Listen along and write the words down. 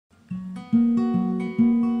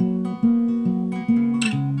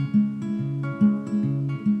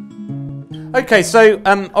Okay, so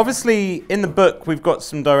obviously in the book we've got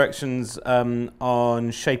some directions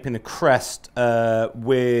on shaping the crest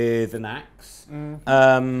with an axe.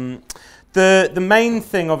 The main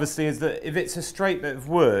thing obviously is that if it's a straight bit of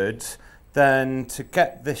wood, then to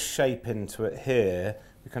get this shape into it here,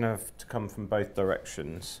 we kind of have to come from both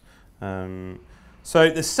directions. So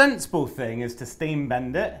the sensible thing is to steam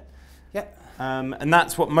bend it. Yep. And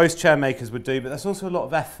that's what most chair makers would do, but that's also a lot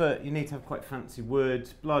of effort. You need to have quite fancy wood,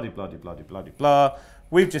 blah, blah, blah, blah, blah, blah.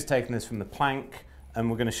 We've just taken this from the plank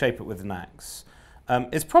and we're going to shape it with an axe.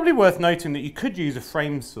 It's probably worth noting that you could use a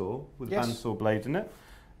frame saw with a bandsaw blade in it.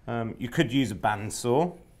 You could use a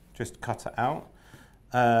bandsaw, just cut it out.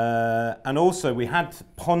 And also we had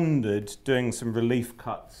pondered doing some relief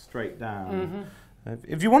cuts straight down.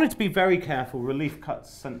 If you wanted to be very careful, relief cuts,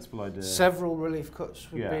 sensible idea. Several relief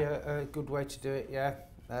cuts would be a good way to do it, yeah.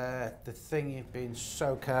 The thing you've been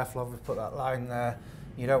so careful of, we put that line there,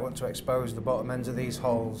 you don't want to expose the bottom ends of these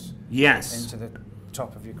holes into the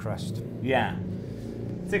top of your crest. Yeah.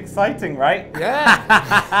 It's exciting, right?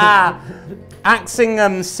 Yeah.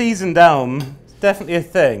 Axing seasoned elm is definitely a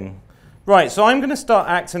thing. Right, so I'm going to start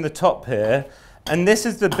axing the top here, and this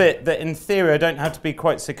is the bit that in theory I don't have to be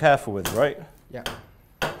quite so careful with, right? Yeah.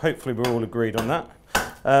 Hopefully we're all agreed on that.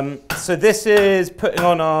 So this is putting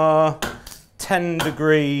on our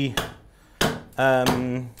 10-degree,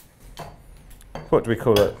 what do we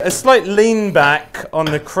call it? A slight lean back on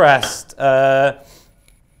the crest, and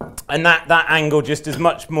that angle just is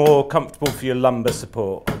much more comfortable for your lumbar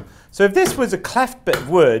support. So if this was a cleft bit of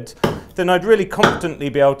wood, then I'd really confidently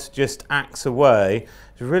be able to just axe away.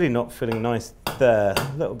 It's really not feeling nice there,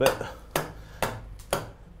 a little bit.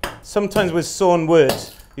 Sometimes with sawn wood,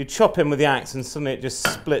 you chop in with the axe and suddenly it just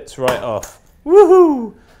splits right off.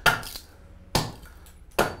 Woohoo!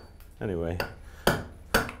 Anyway,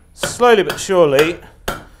 slowly but surely,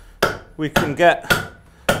 we can get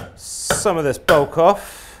some of this bulk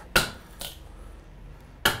off.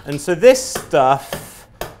 And so this stuff,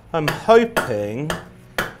 I'm hoping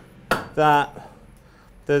that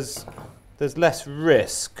there's less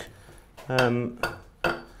risk.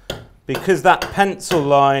 Because that pencil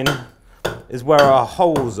line is where our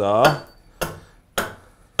holes are,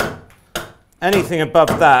 anything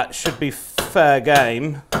above that should be fair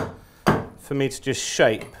game for me to just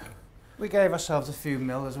shape. We gave ourselves a few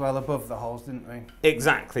mil as well above the holes, didn't we?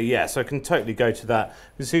 Exactly, yeah, so I can totally go to that.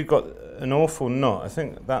 Because you've got an awful knot, I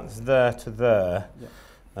think that's there to there,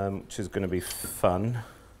 which is going to be fun.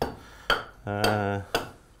 Now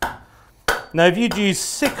if you'd use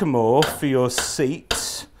sycamore for your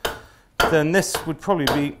seat, then this would probably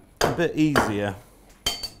be a bit easier.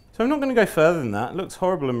 So I'm not going to go further than that. It looks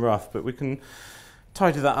horrible and rough, but we can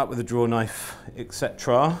tidy that up with a draw knife,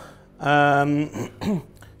 etc.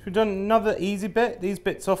 We've done another easy bit, these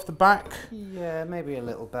bits off the back. Yeah, maybe a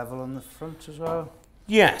little bevel on the front as well.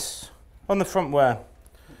 Yes, on the front where?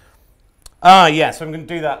 Ah, yes, I'm going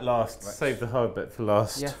to do that last. Right. Save the hard bit for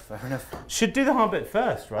last. Yeah, fair enough. Should do the hard bit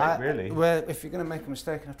first, right, really? Well, if you're going to make a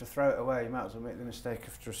mistake and have to throw it away, you might as well make the mistake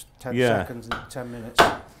after just 10 seconds and 10 minutes.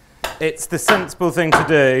 It's the sensible thing to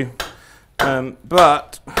do,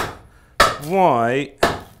 but why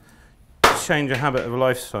change a habit of a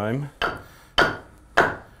lifetime?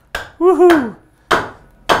 Woohoo!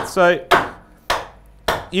 So,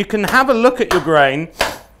 you can have a look at your grain.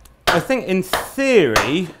 I think in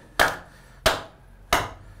theory,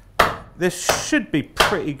 this should be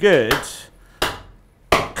pretty good.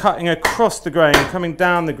 Cutting across the grain, coming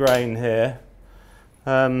down the grain here.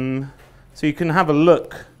 So you can have a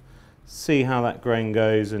look, see how that grain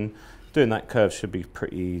goes, and doing that curve should be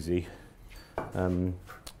pretty easy. And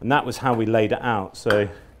that was how we laid it out. So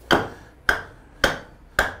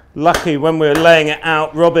lucky when we were laying it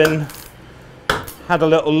out, Robin had a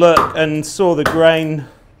little look and saw the grain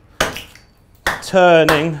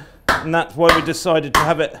turning, and that's why we decided to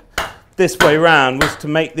have it this way round, was to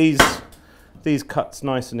make these cuts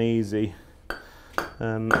nice and easy.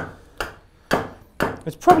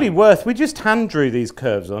 It's probably worth, we just hand drew these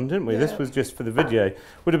curves on, didn't we? Yeah. This was just for the video.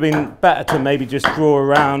 Would have been better to maybe just draw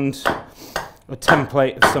around a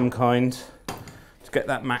template of some kind to get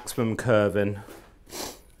that maximum curve in.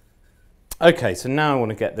 Okay, so now I want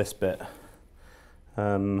to get this bit.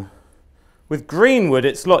 With greenwood,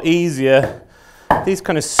 it's a lot easier. These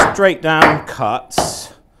kind of straight down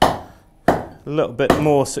cuts, a little bit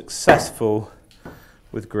more successful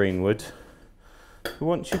with greenwood. But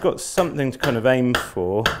once you've got something to kind of aim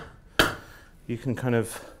for, you can kind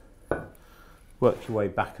of work your way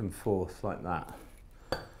back and forth like that.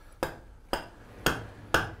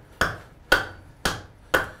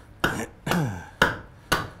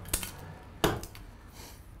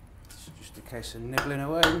 Case of nibbling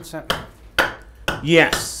away, isn't it?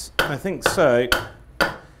 Yes, I think so.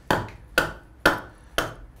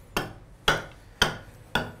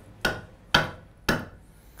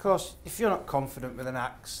 Of course, if you're not confident with an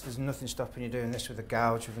axe, there's nothing stopping you doing this with a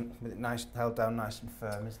gouge with it nice, held down nice and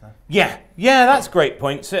firm, is there? Yeah, yeah, that's a great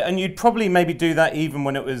point. So, and you'd probably maybe do that even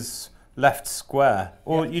when it was left square,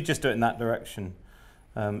 or you just do it in that direction.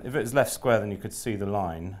 If it was left square, then you could see the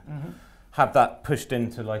line. Have that pushed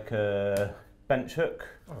into like a bench hook.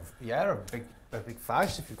 Oh, yeah, or a big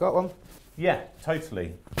vice if you've got one. Yeah,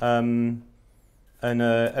 totally. And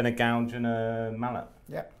a gouge and a mallet.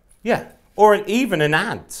 Yeah. Yeah. Or even an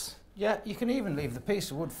adze. Yeah, you can even leave the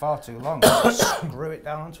piece of wood far too long and screw it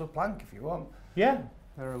down onto a plank if you want. Yeah.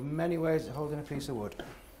 There are many ways of holding a piece of wood.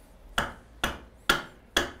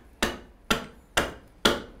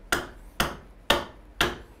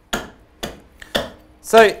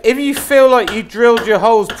 So if you feel like you drilled your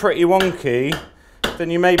holes pretty wonky, then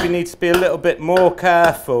you maybe need to be a little bit more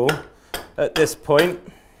careful at this point.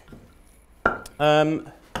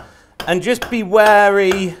 And just be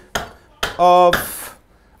wary of,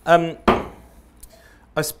 I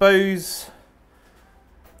suppose,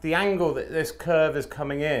 the angle that this curve is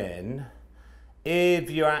coming in.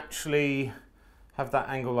 If you actually have that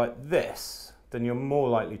angle like this, then you're more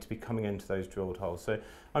likely to be coming into those drilled holes. So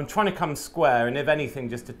I'm trying to come square, and if anything,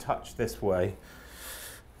 just a touch this way.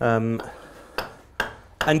 And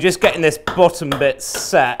just getting this bottom bit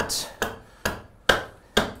set.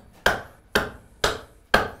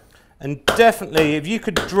 And definitely, if you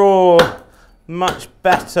could draw much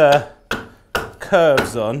better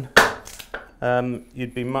curves on,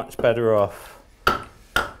 you'd be much better off.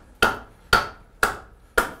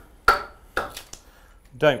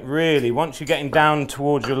 Don't really, once you're getting down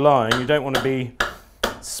towards your line, you don't want to be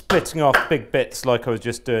splitting off big bits like I was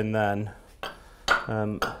just doing then.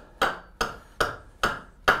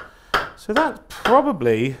 So that's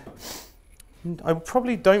probably, I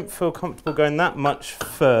probably don't feel comfortable going that much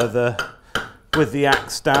further with the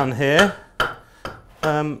axe down here.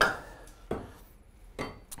 But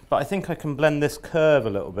I think I can blend this curve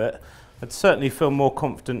a little bit. I'd certainly feel more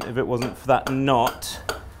confident if it wasn't for that knot.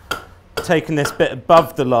 Taking this bit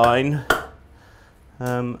above the line.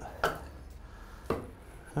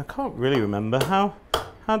 I can't really remember.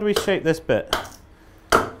 How do we shape this bit?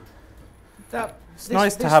 It's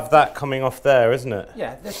nice to have that coming off there, isn't it?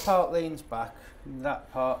 Yeah, this part leans back, and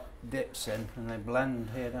that part dips in, and they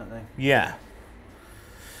blend here, don't they? Yeah.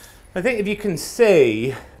 I think if you can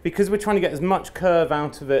see, because we're trying to get as much curve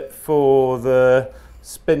out of it for the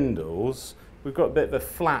spindles, we've got a bit of a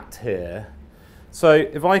flat here. So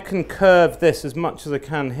if I can curve this as much as I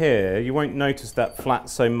can here, you won't notice that flat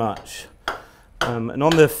so much. And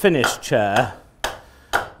on the finished chair,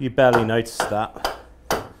 you barely notice that.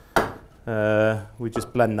 We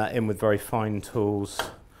just blend that in with very fine tools.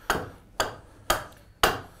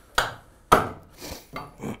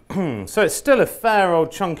 So it's still a fair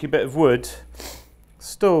old chunky bit of wood.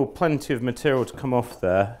 Still plenty of material to come off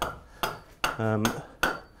there.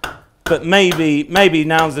 But maybe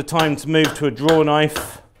now's the time to move to a draw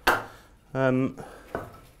knife.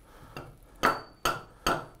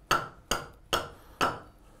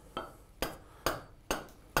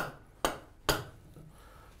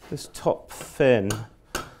 This top thin.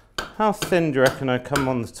 How thin do you reckon I come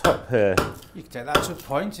on the top here? You could take that to a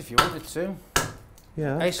point if you wanted to.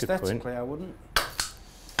 Yeah, that's a good point. Aesthetically, I wouldn't.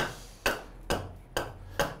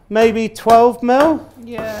 Maybe 12 mil?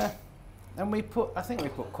 Yeah. And I think we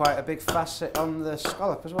put quite a big facet on the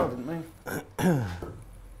scallop as well, didn't we?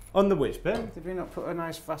 On the which bit? Did we not put a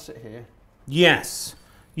nice facet here? Yes.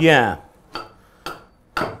 Yeah.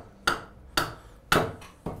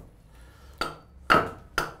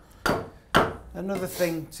 Another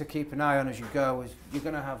thing to keep an eye on as you go is you're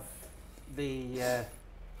going to have the,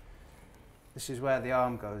 this is where the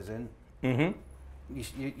arm goes in. Mm-hmm.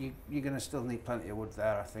 You're going to still need plenty of wood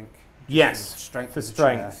there, I think. Yes, strength for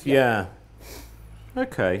strength, yeah.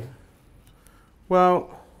 Okay.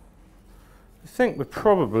 Well, I think we're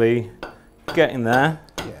probably getting there.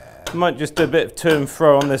 Yeah. Might just do a bit of to and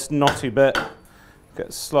fro on this knotty bit.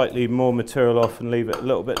 Get slightly more material off and leave it a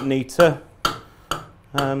little bit neater.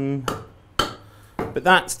 But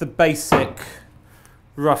that's the basic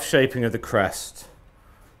rough shaping of the crest.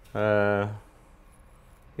 Yeah,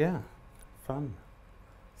 fun.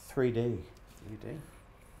 3D.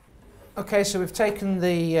 Okay, so we've taken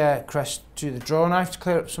the crest to the draw knife to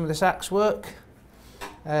clear up some of this axe work.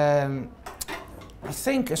 I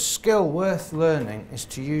think a skill worth learning is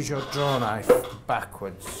to use your draw knife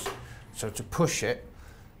backwards. So to push it,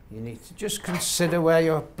 you need to just consider where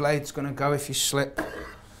your blade's going to go if you slip.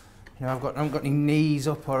 You know, I haven't got any knees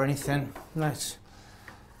up or anything. That's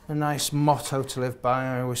a nice motto to live by.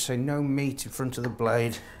 I always say no meat in front of the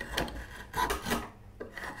blade.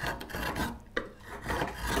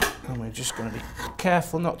 And we're just going to be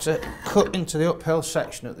careful not to cut into the uphill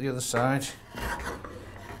section at the other side.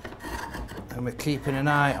 And we're keeping an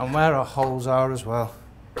eye on where our holes are as well.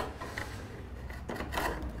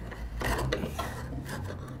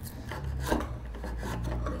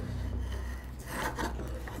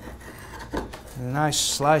 A nice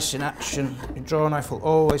slicing action. Your draw knife will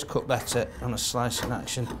always cut better on a slicing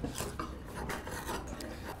action.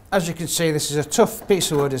 As you can see, this is a tough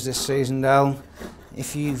piece of wood, is this seasoned elm.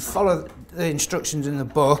 If you follow the instructions in the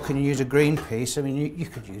book and you use a green piece, I mean, you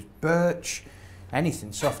could use birch,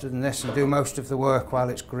 anything softer than this, and do most of the work while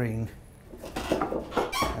it's green.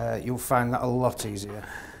 You'll find that a lot easier.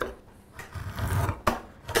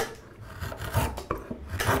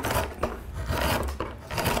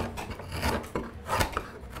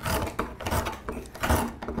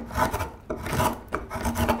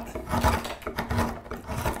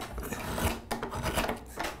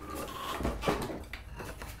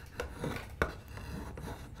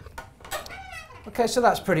 Okay, so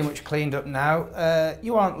that's pretty much cleaned up now.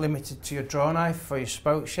 You aren't limited to your draw knife for your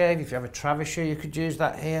spoke shave. If you have a travisher, you could use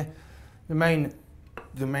that here. The main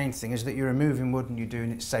thing is that you're removing wood and you're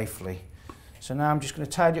doing it safely. So now I'm just going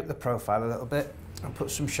to tidy up the profile a little bit and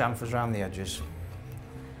put some chamfers around the edges.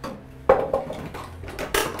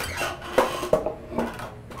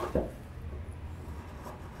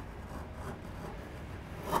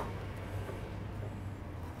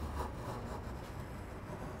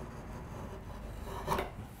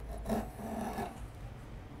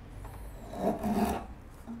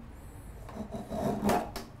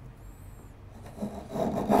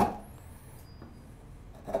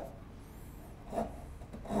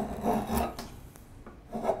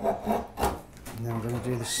 And then we're going to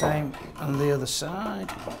do the same on the other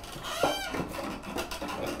side.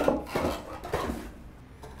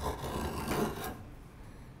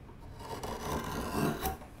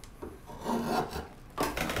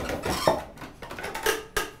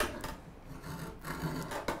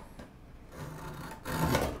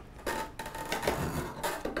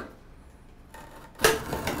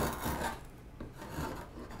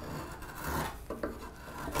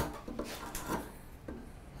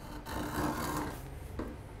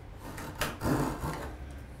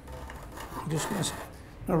 Just going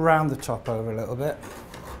to round the top over a little bit.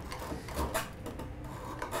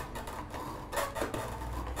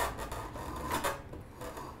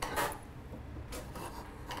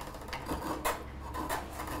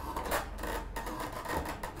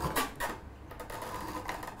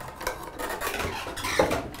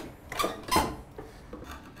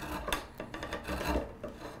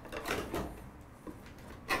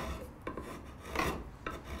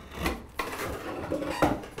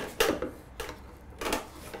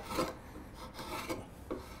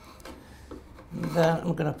 Then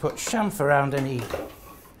I'm going to put chamfer around any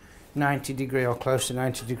 90-degree or close to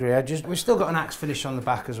 90-degree edges. We've still got an axe finish on the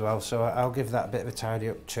back as well, so I'll give that a bit of a tidy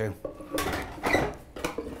up too.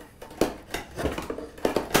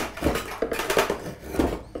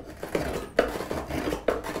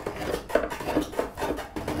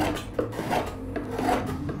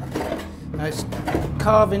 Now it's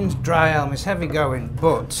carving dry elm is heavy going,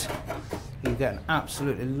 but you get an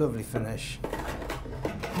absolutely lovely finish.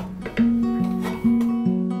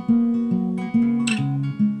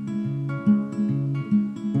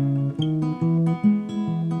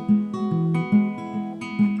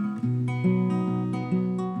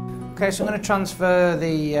 Okay, so I'm going to transfer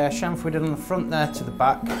the chamfer we did on the front there to the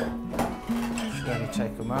back. Should only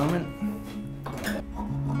take a moment.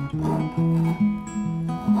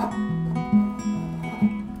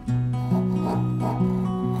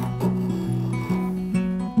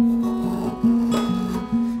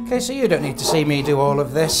 Okay, so you don't need to see me do all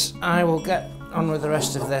of this. I will get on with the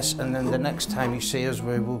rest of this, and then the next time you see us,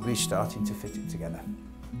 we will be starting to fit it together.